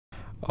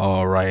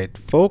Alright,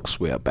 folks,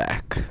 we're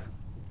back.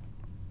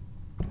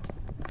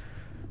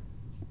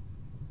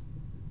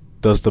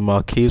 Does the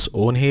Marquis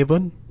own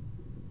Haven?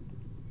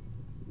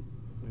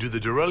 Do the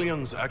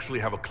Durelians actually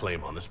have a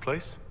claim on this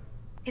place?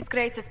 His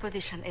Grace's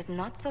position is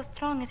not so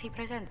strong as he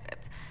presents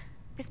it.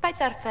 Despite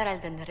their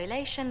Ferelden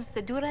relations,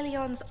 the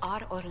Durelions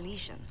are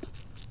Orlesians.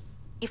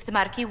 If the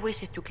Marquis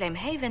wishes to claim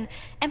Haven,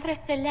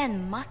 Empress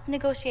Selene must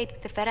negotiate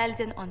with the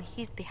Ferelden on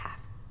his behalf.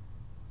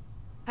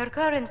 Her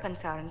current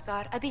concerns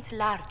are a bit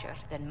larger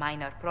than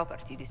minor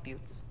property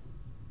disputes.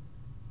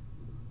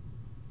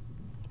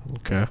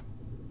 Okay.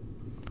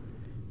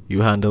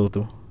 You handled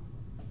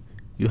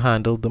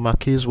the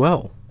Marquis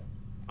well.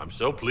 I'm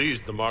so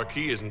pleased the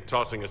Marquis isn't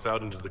tossing us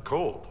out into the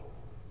cold.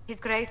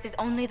 His Grace is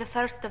only the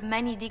first of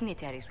many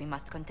dignitaries we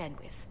must contend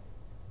with.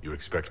 You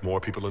expect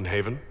more people in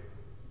Haven?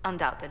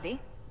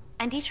 Undoubtedly.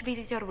 And each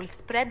visitor will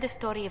spread the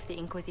story of the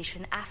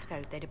Inquisition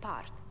after they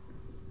depart.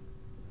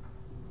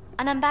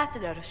 An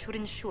ambassador should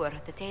ensure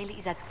the tale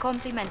is as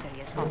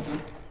complimentary as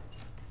possible.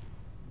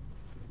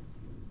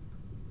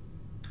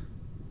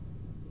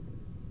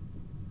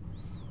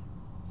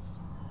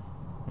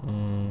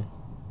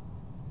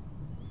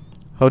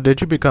 How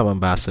did you become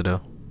ambassador?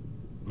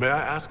 May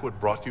I ask what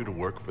brought you to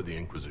work for the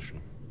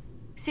Inquisition?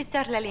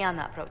 Sister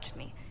Leliana approached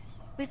me.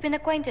 We've been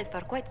acquainted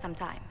for quite some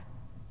time.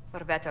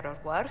 For better or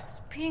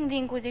worse, being the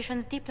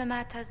Inquisition's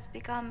diplomat has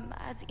become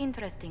as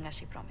interesting as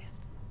she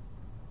promised.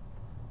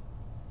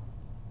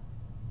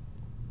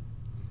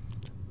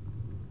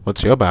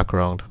 What's your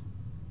background?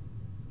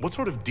 What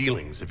sort of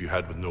dealings have you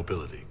had with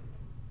nobility?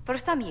 For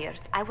some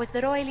years, I was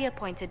the royally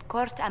appointed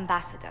court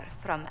ambassador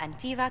from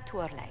Antiva to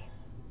Orlais.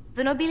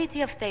 The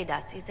nobility of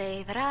Thedas is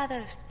a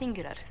rather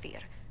singular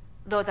sphere.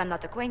 Those I'm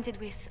not acquainted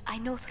with, I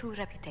know through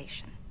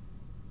reputation.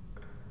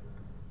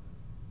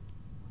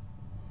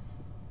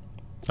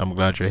 I'm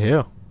glad you're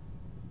here.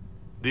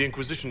 The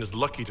Inquisition is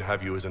lucky to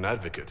have you as an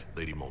advocate,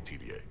 Lady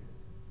Montilier.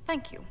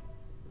 Thank you.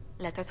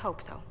 Let us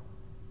hope so.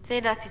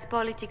 Thedas's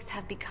politics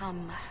have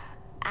become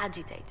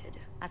agitated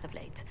as of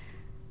late.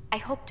 I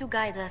hope to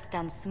guide us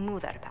down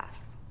smoother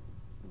paths.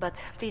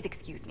 But please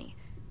excuse me.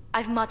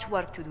 I've much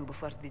work to do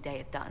before the day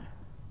is done.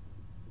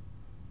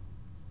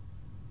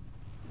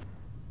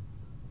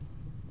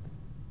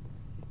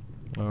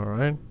 All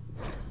right.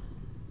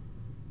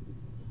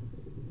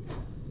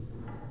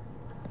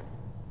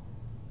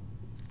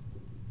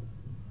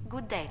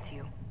 Good day to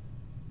you.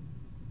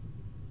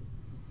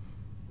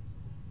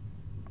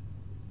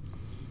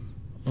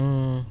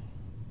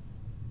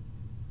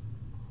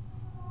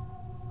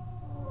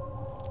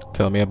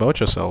 Tell me about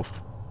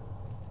yourself.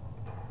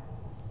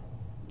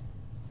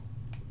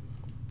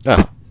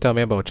 Tell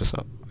me about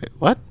yourself. Wait,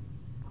 what?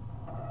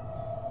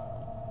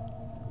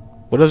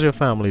 What does your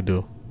family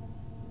do?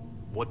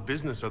 What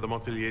business are the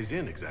Montiliers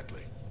in,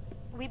 exactly?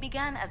 We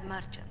began as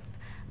merchants.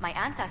 My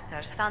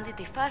ancestors founded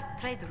the first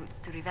trade routes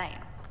to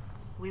Rivain.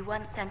 We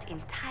once sent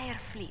entire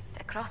fleets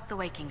across the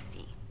waking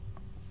sea.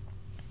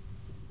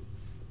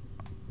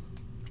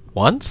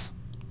 Once?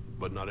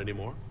 But not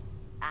anymore?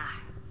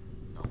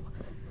 No.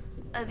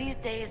 These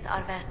days,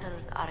 our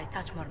vessels are a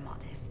touch more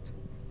modest.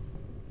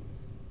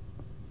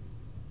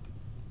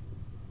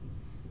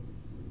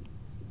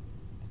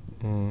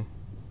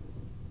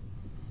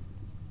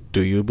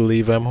 Do you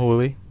believe I'm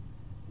holy?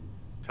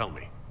 Tell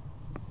me,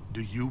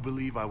 do you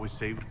believe I was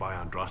saved by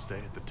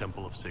Andraste at the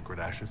Temple of Sacred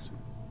Ashes?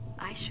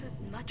 I should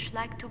much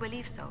like to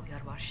believe so,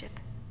 Your Worship.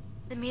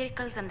 The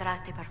miracles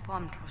Andraste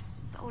performed were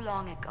so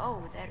long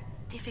ago, they're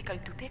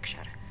difficult to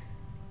picture.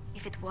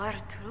 If it were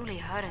truly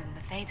her and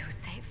the Fate who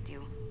saved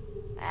you...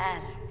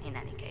 Well, in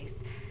any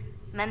case,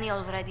 many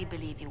already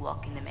believe you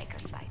walk in the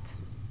Maker's light.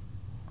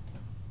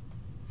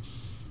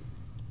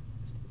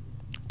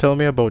 Tell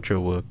me about your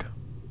work.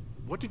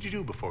 What did you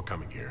do before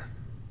coming here?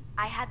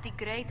 I had the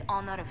great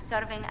honor of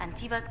serving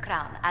Antiva's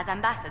crown as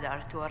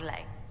ambassador to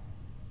Orlais.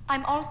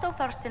 I'm also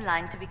first in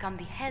line to become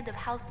the head of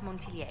House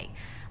Montilier,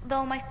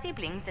 though my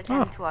siblings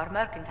attend to our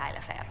mercantile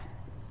affairs.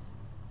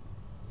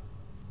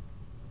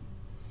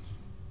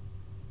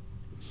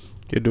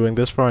 You're doing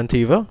this for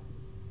Antiva?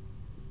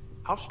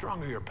 How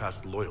strong are your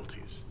past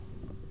loyalties?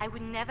 I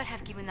would never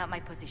have given up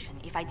my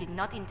position if I did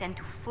not intend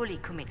to fully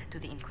commit to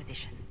the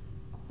Inquisition.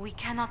 We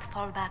cannot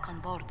fall back on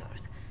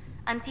borders.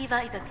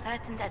 Antiva is as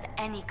threatened as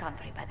any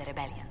country by the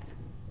rebellions.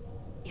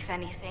 If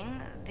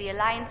anything, the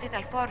alliances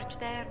I forged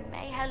there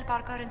may help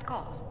our current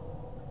cause.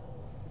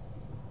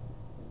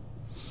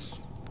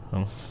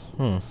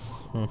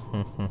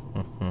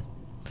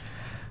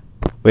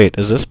 Wait,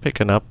 is this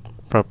picking up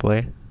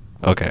properly?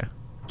 Okay,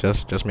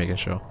 just making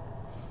sure.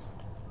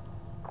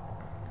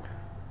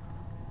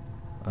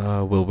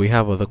 Will we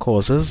have other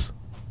causes?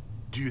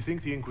 Do you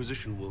think the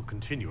Inquisition will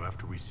continue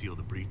after we seal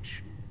the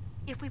breach?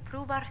 If we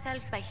prove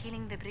ourselves by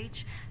healing the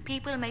breach,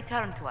 people may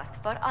turn to us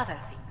for other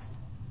things.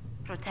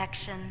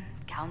 Protection,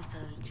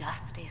 counsel,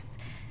 justice.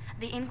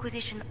 The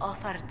Inquisition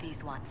offered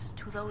these once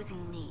to those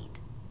in need.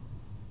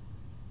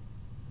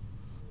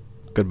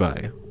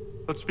 Goodbye.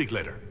 Let's speak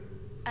later.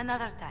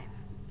 Another time.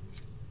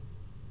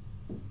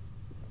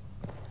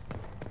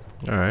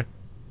 Alright.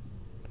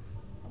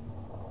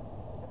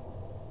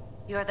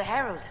 You're the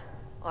Herald.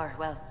 Or,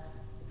 well,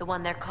 the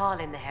one they're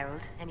calling the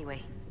Herald,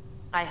 anyway.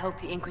 I hope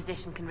the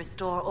Inquisition can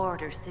restore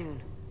order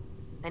soon.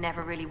 I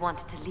never really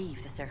wanted to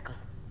leave the Circle.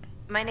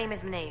 My name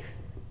is Maeve.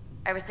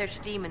 I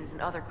research demons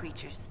and other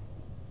creatures.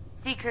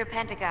 Seeker,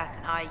 Pentagast,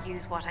 and I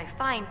use what I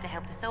find to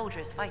help the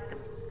soldiers fight them.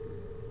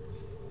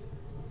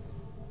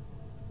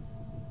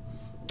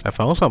 I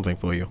found something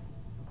for you.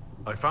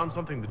 I found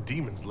something the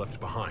demons left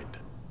behind.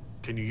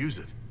 Can you use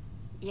it?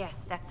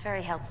 Yes, that's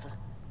very helpful.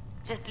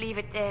 Just leave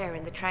it there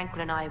and the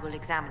Tranquil and I will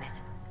examine it.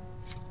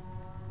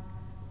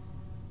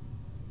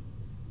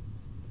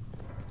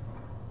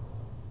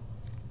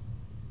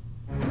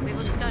 We will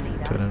study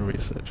that. Turn and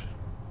research.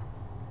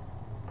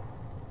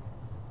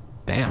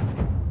 Damn.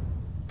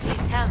 Please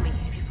tell me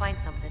if you find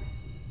something.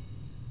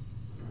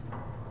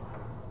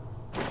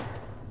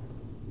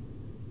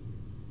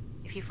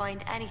 If you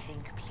find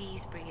anything,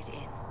 please bring it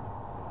in.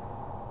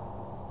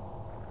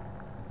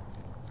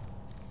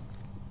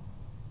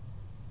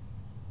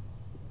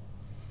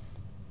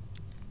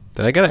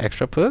 Did I get an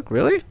extra perk?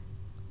 Really?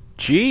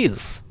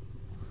 Jeez.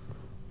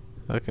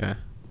 Okay.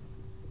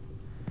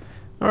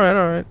 Alright,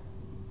 alright.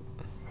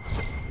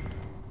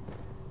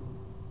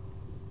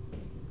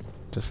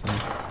 Just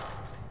then.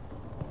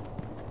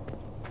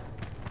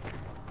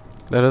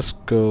 Let us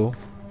go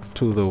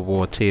to the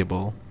war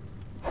table.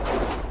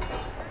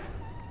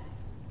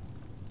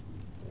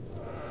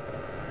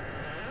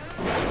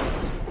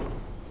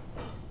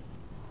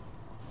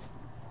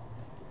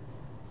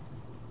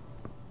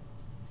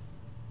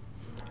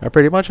 I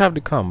pretty much have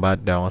the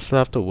combat down. I still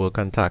have to work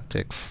on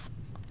tactics.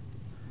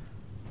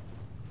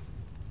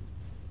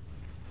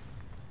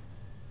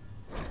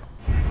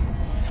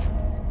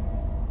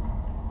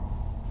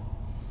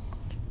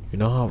 You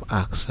now have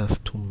access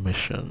to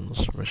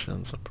missions,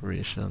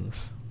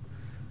 operations.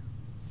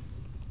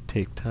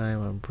 Take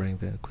time and bring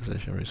the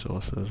Inquisition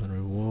resources and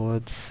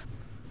rewards.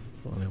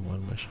 Only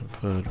one mission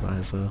per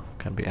advisor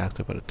can be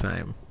active at a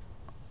time.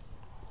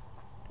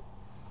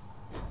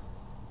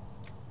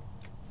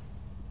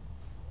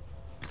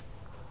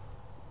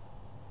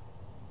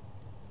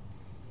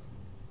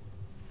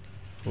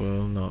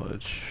 Well,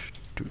 knowledge.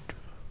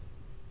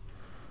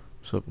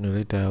 So,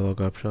 nearly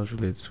dialogue options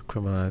related to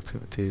criminal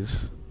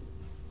activities.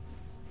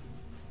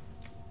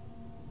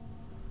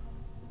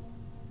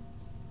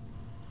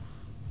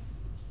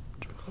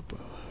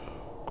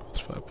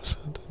 Grants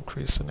 5%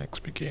 increase in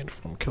XP gained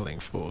from killing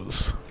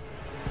foes.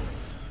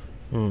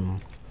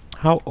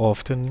 How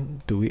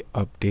often do we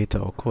update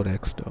our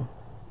codex though?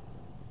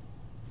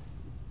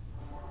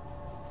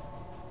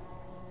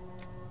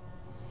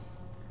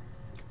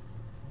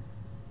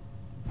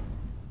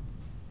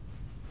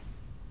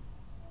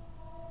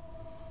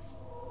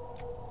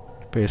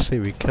 Basically,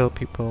 we kill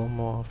people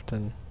more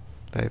often,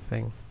 I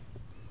think.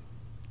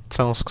 It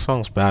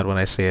sounds bad when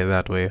I say it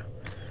that way.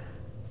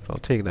 I'll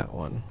take that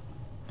one.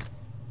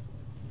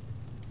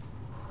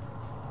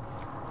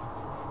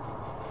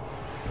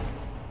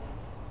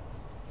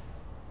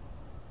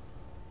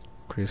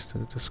 Increase the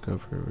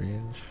discovery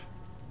range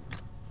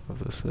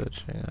of the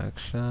searching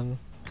action.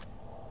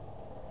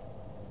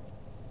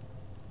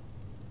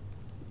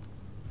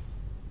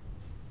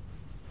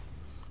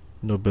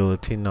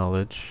 Nobility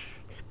knowledge.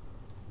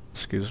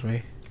 Excuse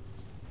me.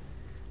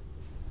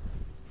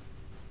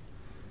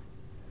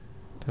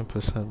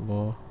 10%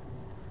 more.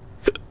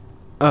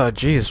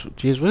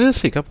 Jeez, where did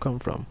this hiccup come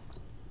from?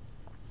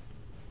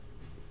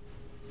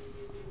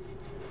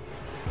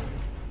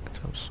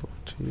 Some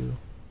sort to you.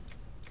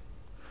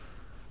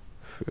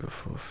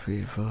 Fearful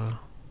fever.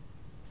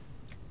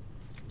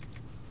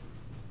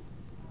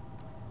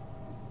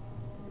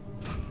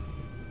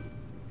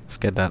 Let's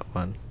get that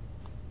one.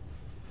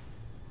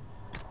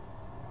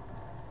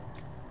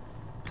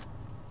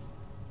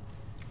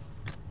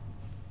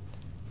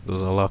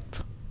 Those are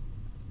locked.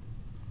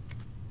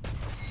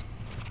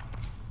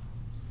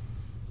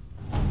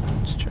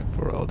 Let's check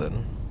for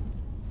Alden.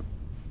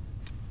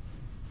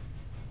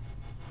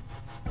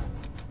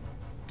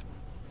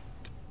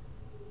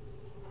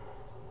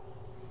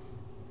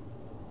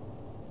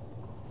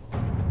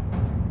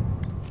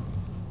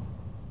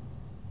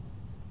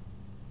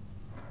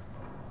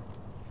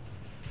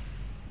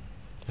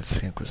 Let's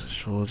see, Inquisition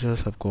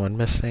soldiers have gone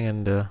missing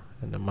in the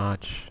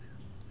march.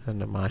 And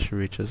the marshy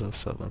reaches of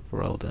southern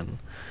Ferelden.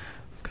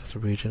 Because the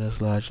region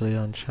is largely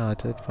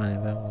uncharted,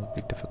 finding them will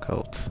be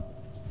difficult.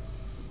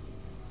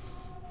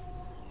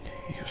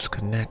 Use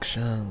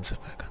connections, if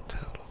I can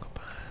tell.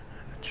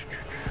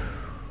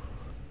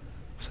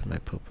 Said my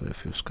purple, a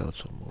few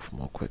scouts will move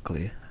more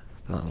quickly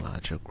than a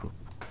larger group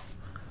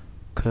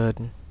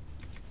could.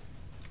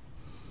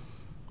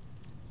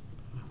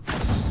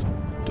 Let's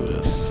do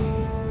this.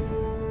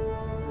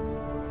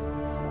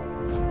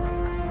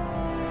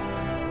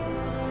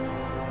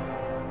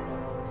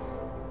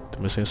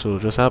 Missing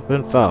soldiers have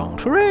been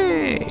found.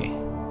 Hooray!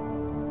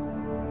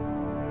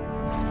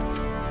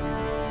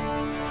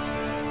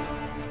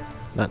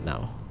 Not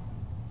now.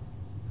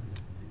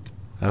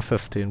 I have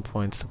 15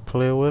 points to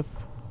play with.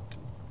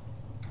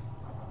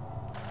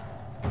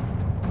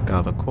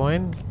 Gather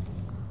coin.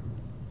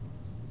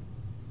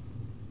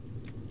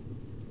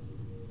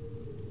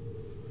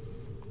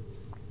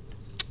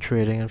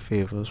 trading in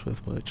favors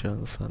with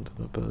merchants and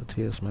the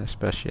nobility is my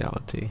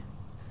specialty.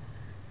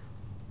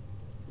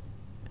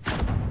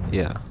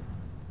 Yeah.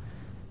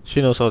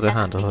 She knows how to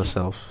handle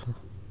herself.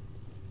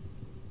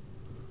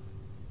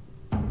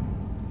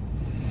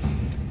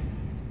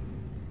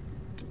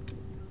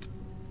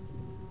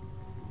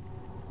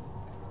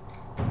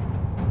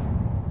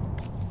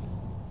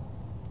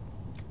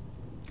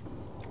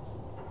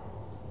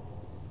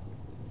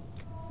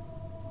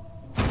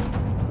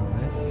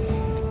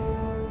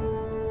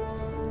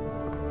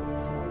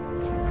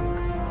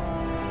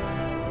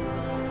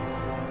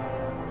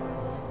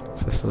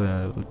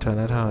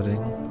 Lieutenant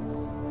Harding,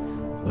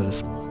 let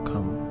us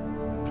come.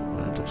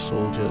 Command of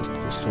soldiers to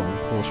the Storm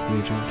Coast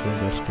region to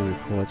investigate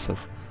reports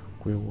of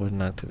Grey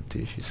Warden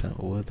activity. She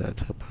sent word that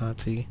her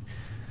party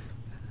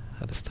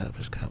had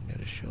established camp near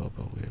the shore,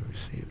 but we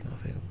received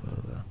nothing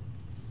further.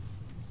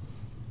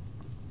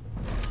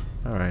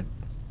 Alright.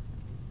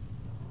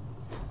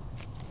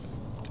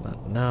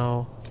 Not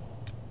now.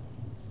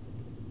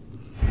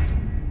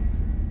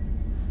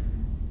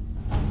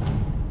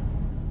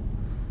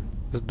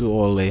 Let's do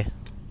Orley.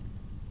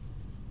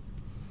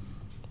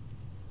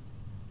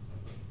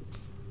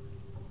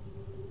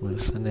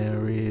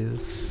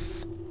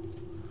 Mercenaries.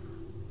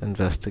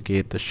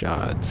 Investigate the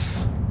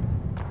shards.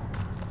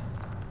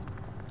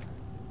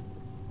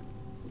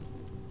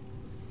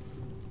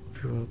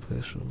 View a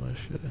place where my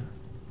shit.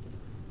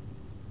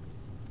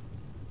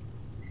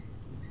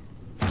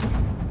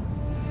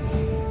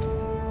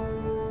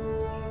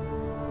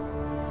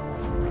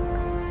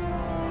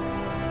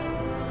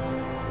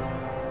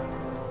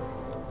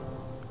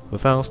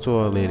 With thanks to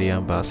Our Lady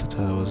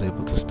Ambassador, I was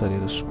able to study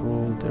the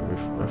scroll. The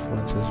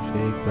reference is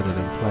vague, but it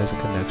implies a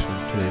connection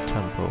to a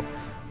temple,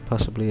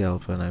 possibly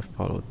elven. I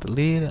followed the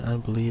lead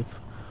and believe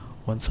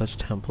one such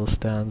temple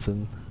stands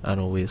in an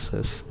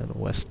oasis in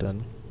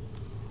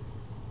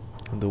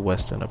the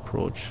western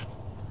approach.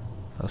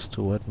 As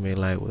to what may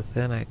lie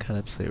within, I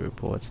cannot say.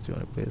 Reports the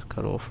only place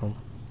cut off from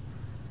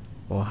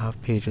or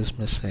have pages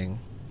missing.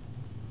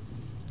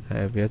 I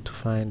have yet to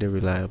find a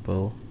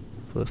reliable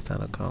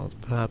first-hand account.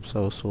 Perhaps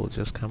our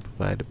soldiers can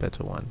provide a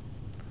better one.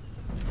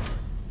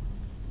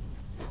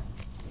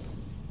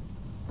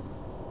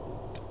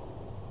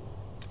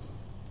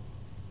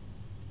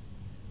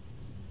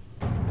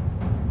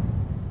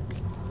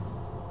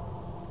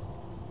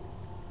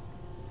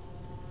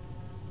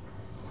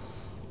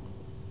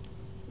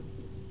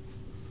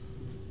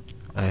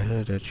 I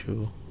heard that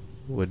you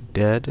were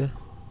dead.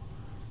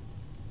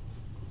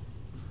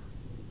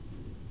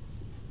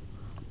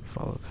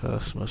 Follow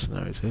curse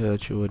mercenaries. I heard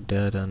that you were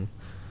dead and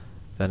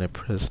then a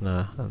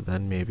prisoner, and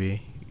then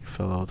maybe you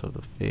fell out of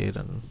the fade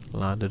and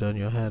landed on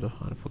your head.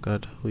 I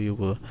forgot who you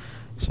were.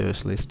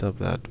 Seriously, stop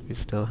that. We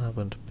still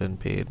haven't been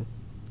paid.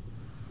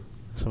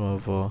 Some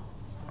of our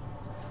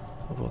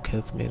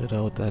kids made it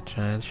out. That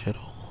giant shed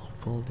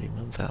full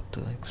demons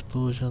after the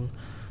explosion.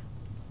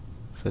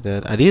 So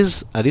that are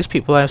these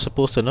people I'm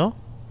supposed to know?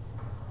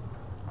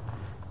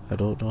 I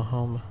don't know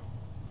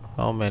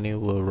how many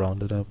were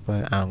rounded up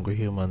by angry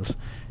humans.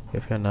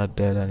 If you're not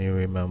dead and you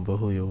remember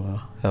who you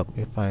are, help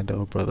me find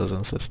our brothers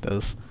and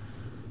sisters.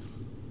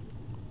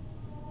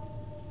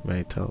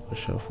 Many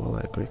Telvershov were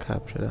likely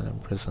captured and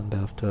imprisoned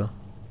after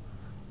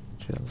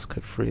Jens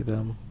could free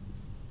them.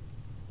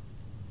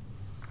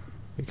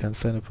 We can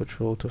send a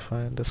patrol to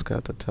find the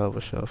scattered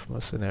Telvershov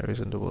mercenaries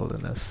in the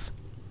wilderness.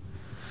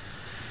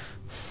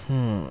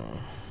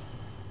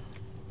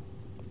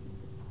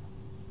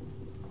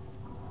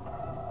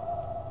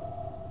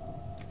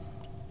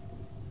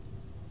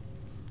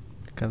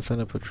 Can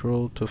send a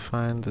patrol to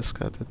find the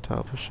scattered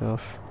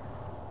Telvershov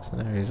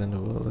mercenaries in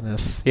the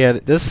wilderness. Yeah,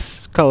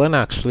 this Cullen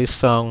actually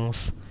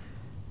sounds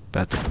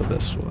better for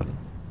this one.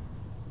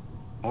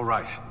 All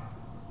right.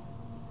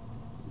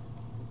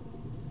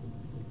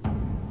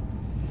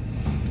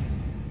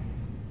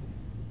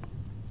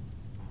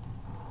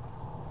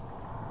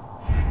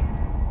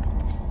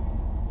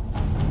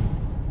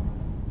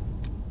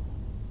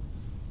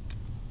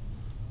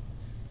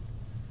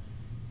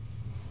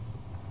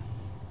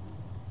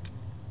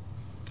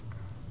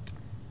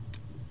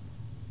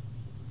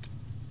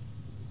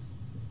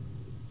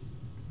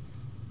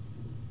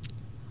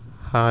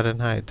 Hard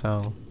and high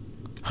tongue.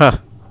 Huh.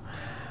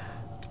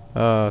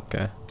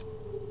 Okay.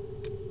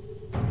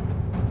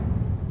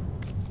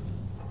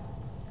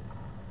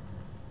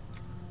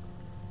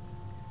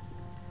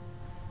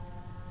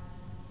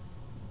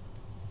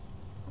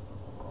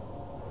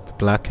 The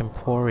Black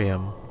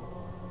Emporium.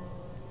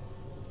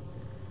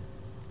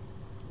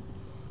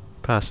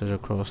 Passage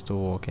across the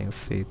walking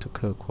sea to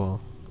Kirkwall.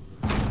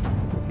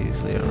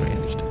 Easily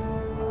arranged.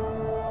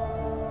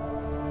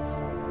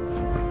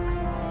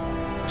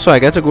 So I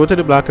get to go to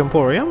the Black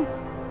Emporium?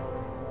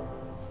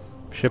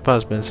 Ship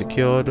has been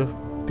secured.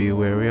 Be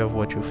wary of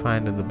what you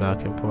find in the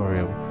Black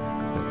Emporium.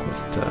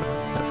 Inquisitor,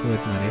 I've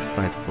heard many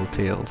frightful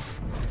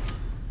tales.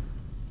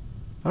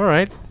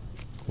 Alright.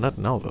 Not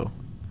now though.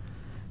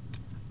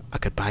 I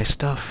could buy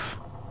stuff.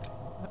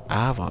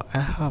 I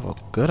have a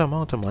good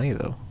amount of money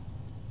though.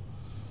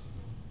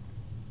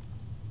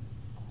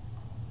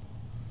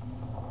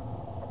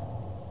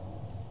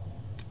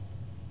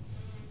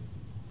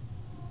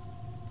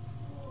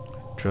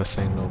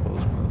 addressing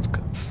noblemen's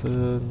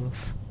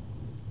concerns.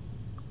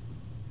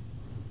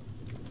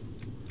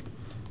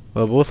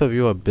 Well, both of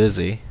you are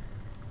busy,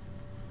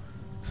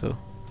 so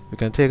we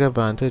can take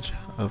advantage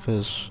of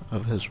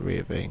his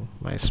raving.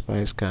 My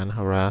spies can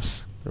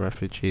harass the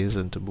refugees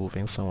into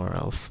moving somewhere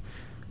else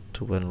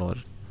to win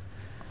Lord's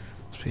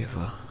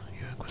favor.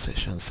 Your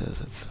Inquisition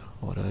says it's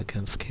order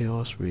against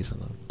chaos, reason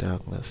of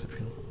darkness. If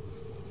you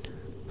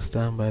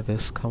stand by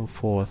this, come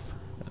forth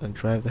and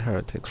drive the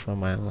heretics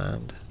from my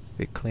land.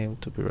 They claim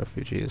to be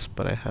refugees,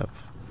 but I have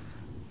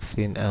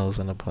seen elves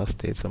and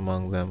apostates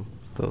among them,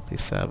 filthy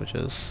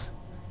savages,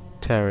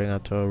 tearing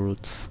at our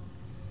roots.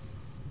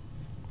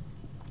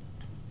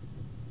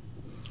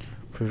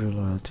 Prove your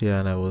loyalty,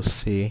 and I will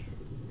see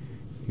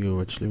you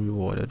richly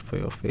rewarded for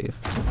your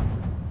faith.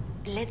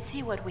 Let's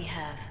see what we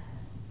have.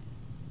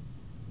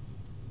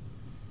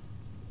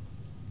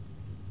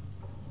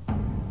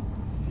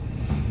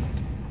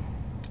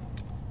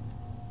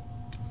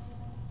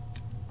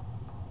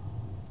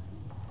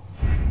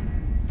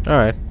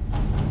 Alright.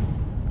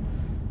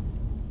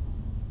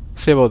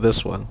 See about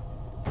this one.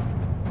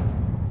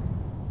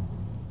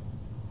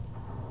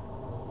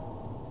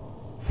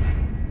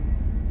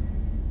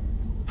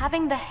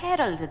 Having the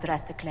Herald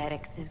address the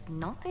clerics is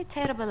not a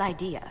terrible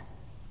idea.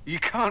 You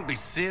can't be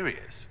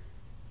serious.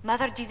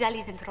 Mother Giselle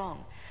isn't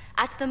wrong.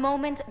 At the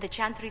moment, the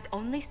Chantry's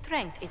only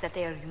strength is that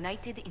they are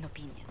united in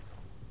opinion.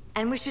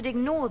 And we should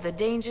ignore the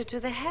danger to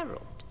the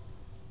Herald.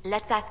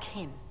 Let's ask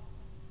him.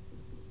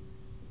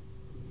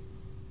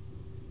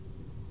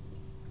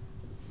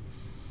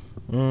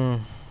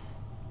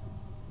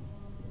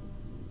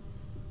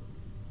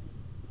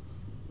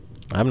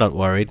 I'm not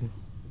worried.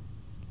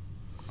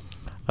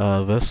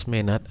 This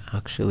may not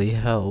actually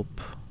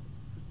help,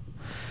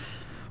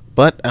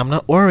 but I'm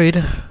not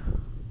worried.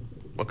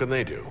 What can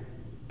they do?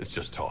 It's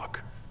just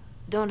talk.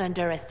 Don't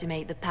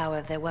underestimate the power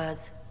of their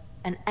words.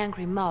 An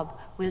angry mob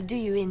will do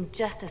you in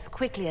just as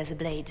quickly as a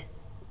blade.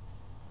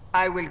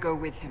 I will go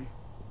with him.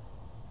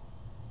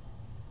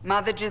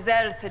 Mother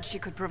Giselle said she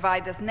could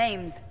provide us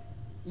names.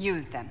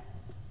 Use them.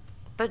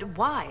 But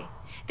why?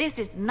 This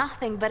is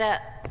nothing but a...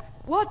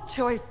 What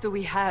choice do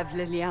we have,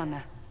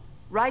 Liliana?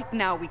 Right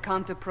now, we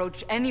can't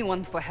approach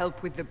anyone for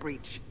help with the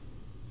breach.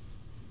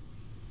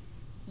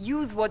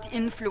 Use what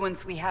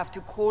influence we have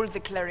to call the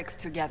clerics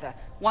together.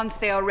 Once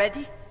they are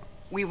ready,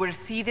 we will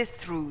see this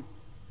through.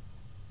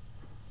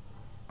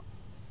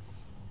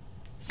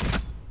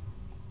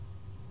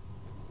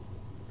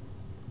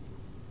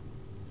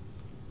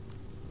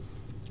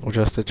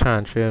 Just the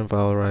Chantry and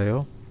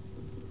Valrayo.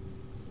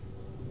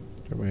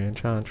 Remain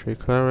Chantry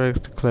clerics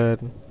declared.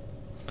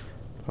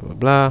 Blah blah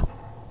blah.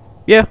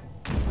 Yeah.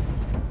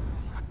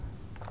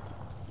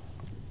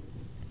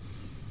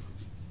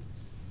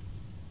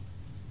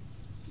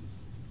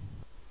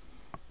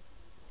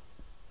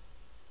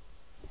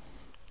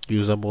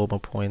 Use up all my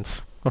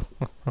points.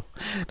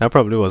 That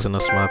probably wasn't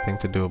a smart thing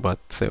to do, but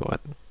say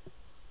what.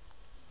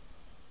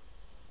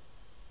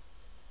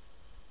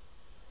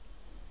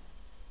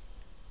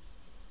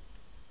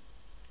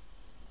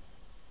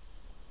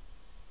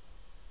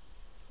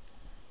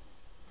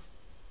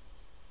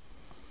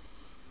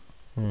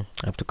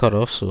 I have to cut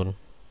off soon.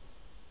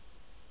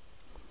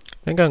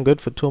 I think I'm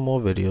good for 2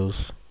 more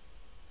videos.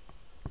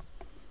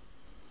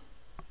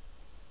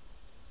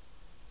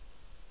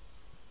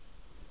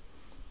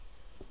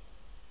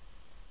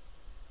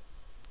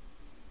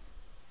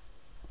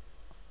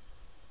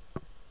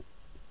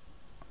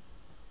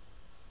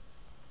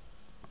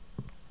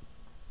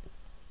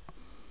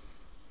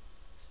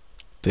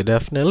 They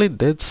definitely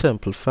did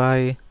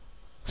simplify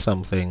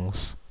some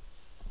things.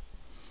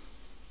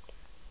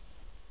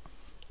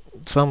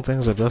 Some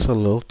things are just a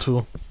little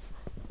too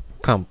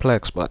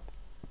complex, but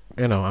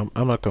you know,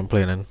 I'm not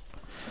complaining.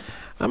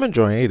 I'm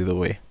enjoying it either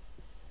way.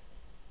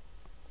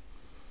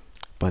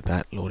 But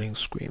that loading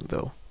screen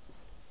though.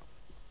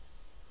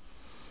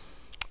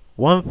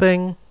 One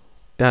thing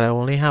that I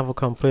only have a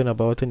complaint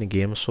about in the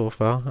game so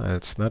far, and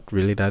it's not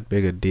really that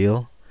big a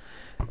deal,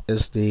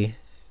 is the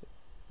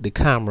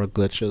camera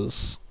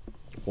glitches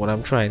when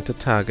I'm trying to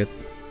target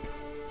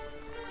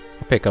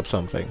or pick up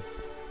something.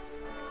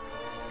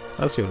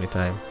 That's the only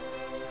time.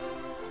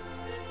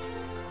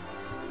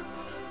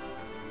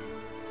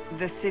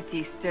 The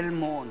city still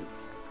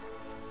mourns.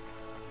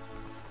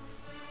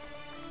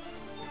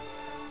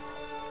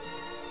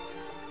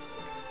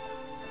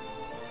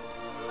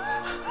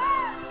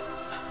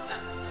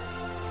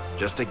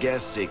 Just a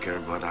guess, Seeker,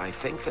 but I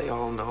think they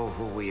all know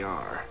who we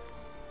are.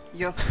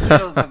 Your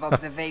skills of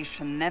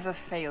observation never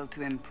fail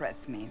to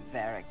impress me,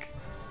 Varric.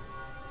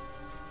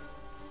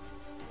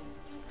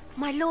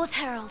 My Lord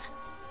Herald.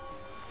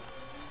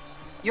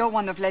 You're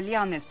one of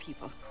Leliana's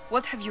people.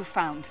 What have you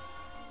found?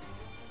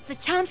 The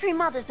Chantry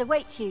mothers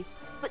await you,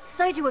 but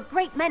so do a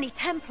great many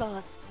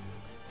Templars.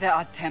 There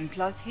are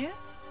Templars here?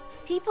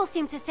 People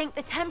seem to think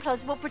the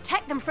Templars will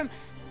protect them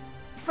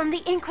from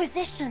the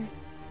Inquisition.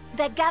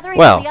 They're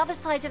gathering on the other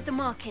side of the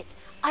market.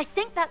 I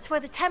think that's where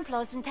the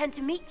Templars intend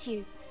to meet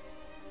you.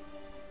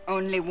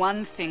 Only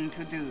one thing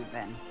to do,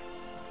 then.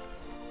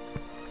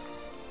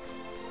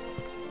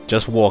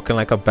 Just walking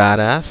like a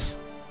badass.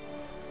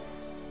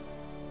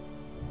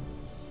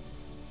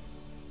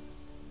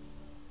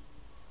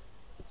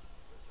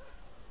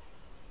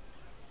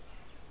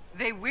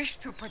 They wish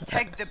to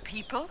protect the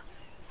people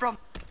from...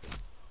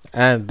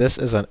 And this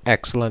is an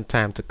excellent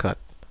time to cut.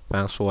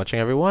 Thanks for watching,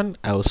 everyone.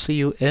 I will see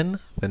you in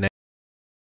the next